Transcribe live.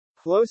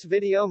Close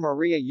video.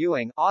 Maria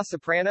Ewing, a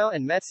soprano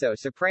and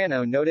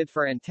mezzo-soprano noted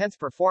for intense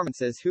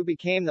performances, who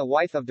became the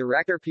wife of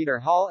director Peter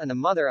Hall and the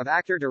mother of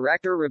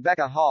actor-director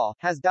Rebecca Hall,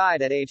 has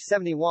died at age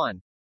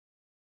 71.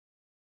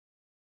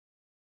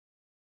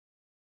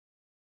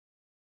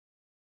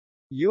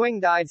 Ewing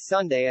died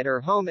Sunday at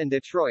her home in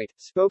Detroit,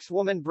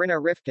 spokeswoman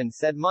Bryna Rifkin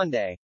said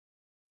Monday.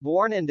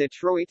 Born in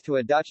Detroit to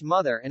a Dutch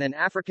mother and an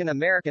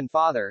African-American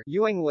father,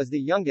 Ewing was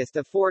the youngest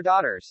of 4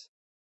 daughters.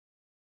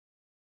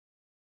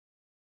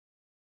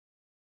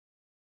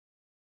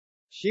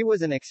 She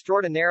was an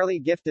extraordinarily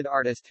gifted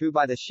artist who,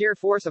 by the sheer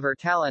force of her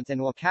talent and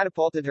will,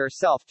 catapulted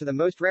herself to the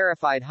most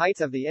rarefied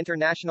heights of the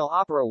international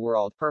opera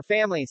world, her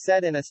family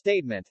said in a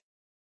statement.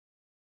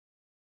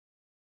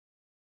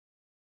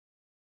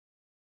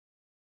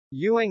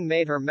 Ewing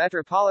made her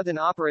Metropolitan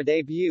Opera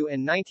debut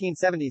in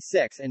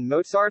 1976 in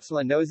Mozart's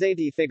La Nozze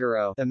di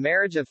Figaro, The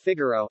Marriage of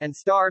Figaro, and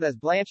starred as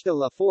Blanche de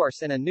la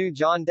Force in a new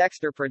John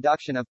Dexter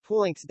production of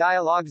Poulenc's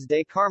Dialogues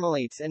des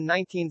Carmélites in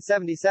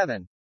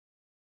 1977.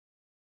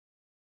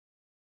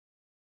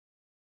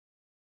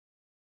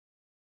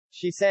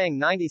 She sang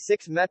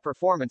 96 Met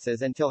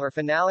performances until her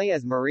finale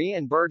as Marie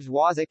in Berg's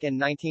Wozzeck in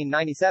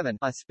 1997,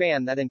 a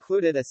span that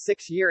included a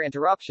 6-year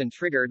interruption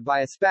triggered by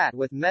a spat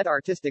with Met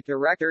artistic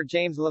director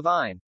James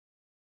Levine.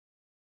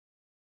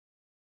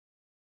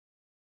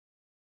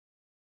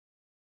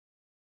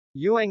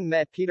 Ewing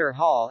met Peter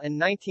Hall in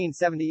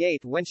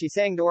 1978 when she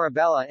sang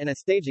Dorabella in a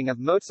staging of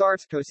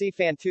Mozart's Cosi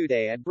Fan Tutte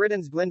at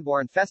Britain's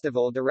Glyndebourne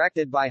Festival,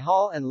 directed by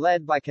Hall and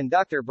led by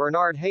conductor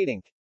Bernard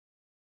Haitink.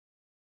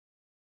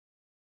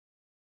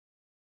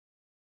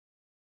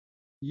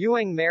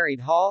 Ewing married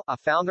Hall, a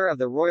founder of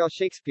the Royal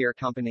Shakespeare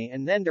Company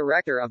and then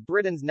director of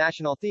Britain's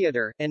National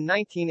Theatre, in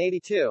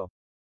 1982.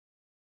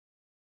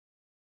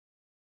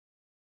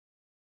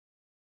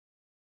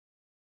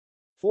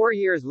 Four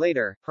years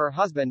later, her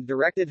husband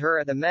directed her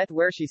at the Met,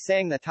 where she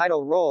sang the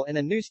title role in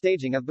a new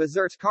staging of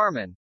Mozart's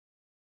Carmen.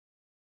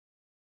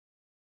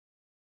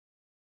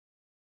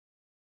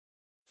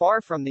 Far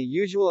from the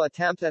usual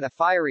attempt at a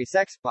fiery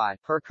sex spot,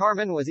 her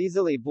Carmen was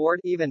easily bored,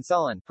 even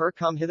sullen, her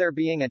come-hither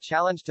being a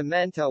challenge to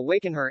men to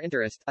awaken her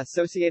interest,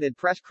 Associated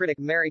Press critic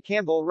Mary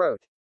Campbell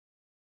wrote.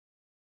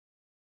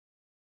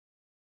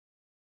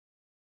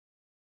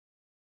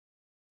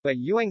 But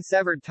Ewing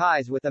severed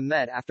ties with the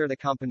Met after the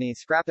company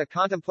scrapped a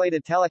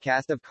contemplated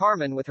telecast of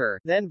Carmen with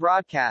her, then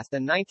broadcast a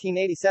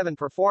 1987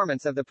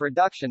 performance of the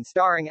production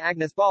starring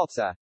Agnes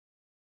Baltsa.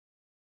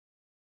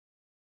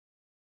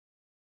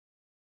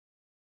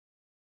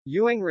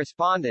 Ewing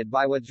responded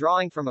by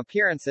withdrawing from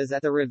appearances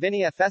at the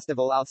Ravinia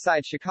Festival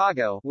outside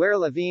Chicago, where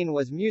Levine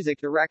was music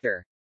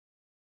director.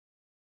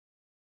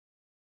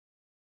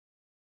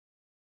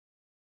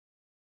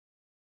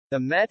 The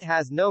Met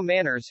has no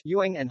manners,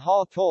 Ewing and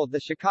Hall told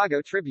the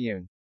Chicago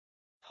Tribune.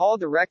 Hall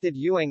directed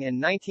Ewing in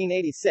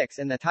 1986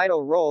 in the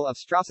title role of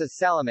Strauss's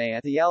Salome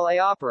at the LA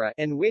Opera,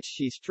 in which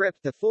she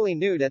stripped to fully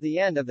nude at the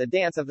end of the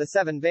Dance of the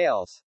Seven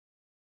Veils.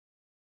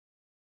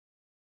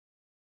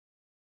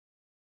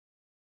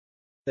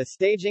 The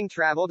staging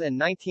traveled in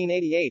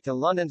 1988 to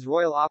London's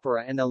Royal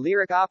Opera and the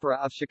Lyric Opera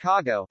of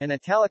Chicago, and a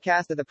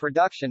telecast of the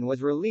production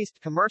was released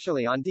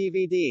commercially on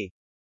DVD.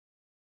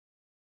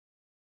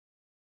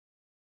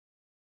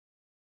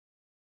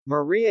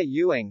 Maria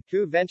Ewing,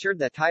 who ventured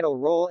the title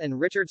role in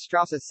Richard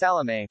Strauss's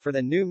Salome for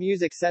the New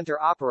Music Center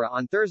Opera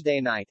on Thursday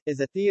night,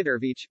 is a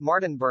Theaterbeast,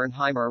 Martin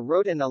Bernheimer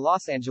wrote in the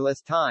Los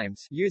Angeles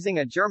Times, using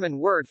a German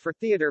word for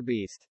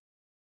Theaterbeast.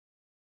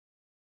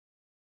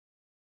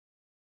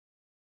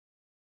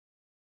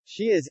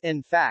 She is,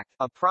 in fact,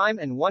 a prime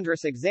and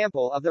wondrous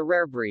example of the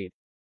rare breed.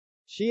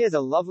 She is a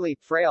lovely,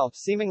 frail,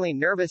 seemingly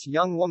nervous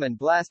young woman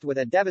blessed with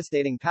a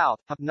devastating pout,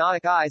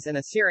 hypnotic eyes and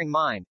a searing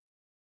mind.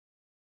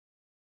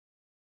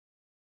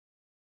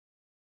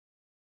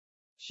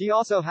 She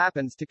also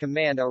happens to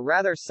command a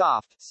rather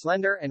soft,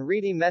 slender and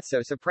reedy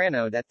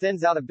mezzo-soprano that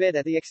thins out a bit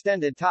at the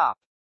extended top.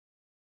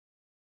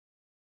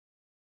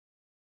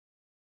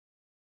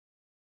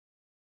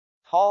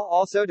 Hall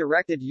also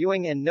directed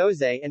Ewing in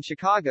Nozze in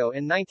Chicago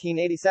in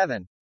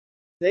 1987.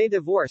 They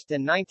divorced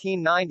in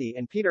 1990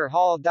 and Peter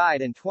Hall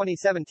died in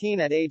 2017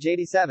 at age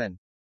 87.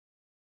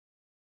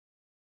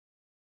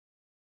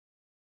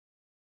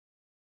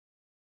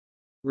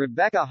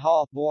 Rebecca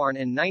Hall, born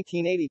in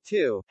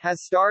 1982,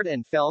 has starred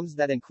in films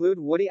that include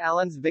Woody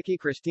Allen's Vicky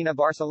Cristina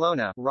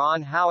Barcelona,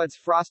 Ron Howard's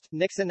Frost,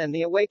 Nixon and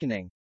The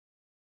Awakening.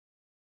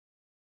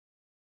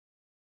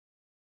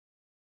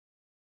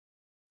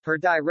 Her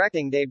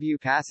directing debut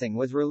Passing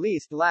was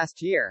released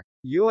last year.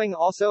 Ewing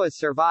also is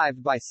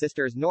survived by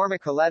sisters Norma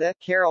Coletta,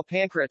 Carol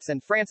Pankratz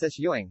and Frances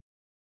Ewing.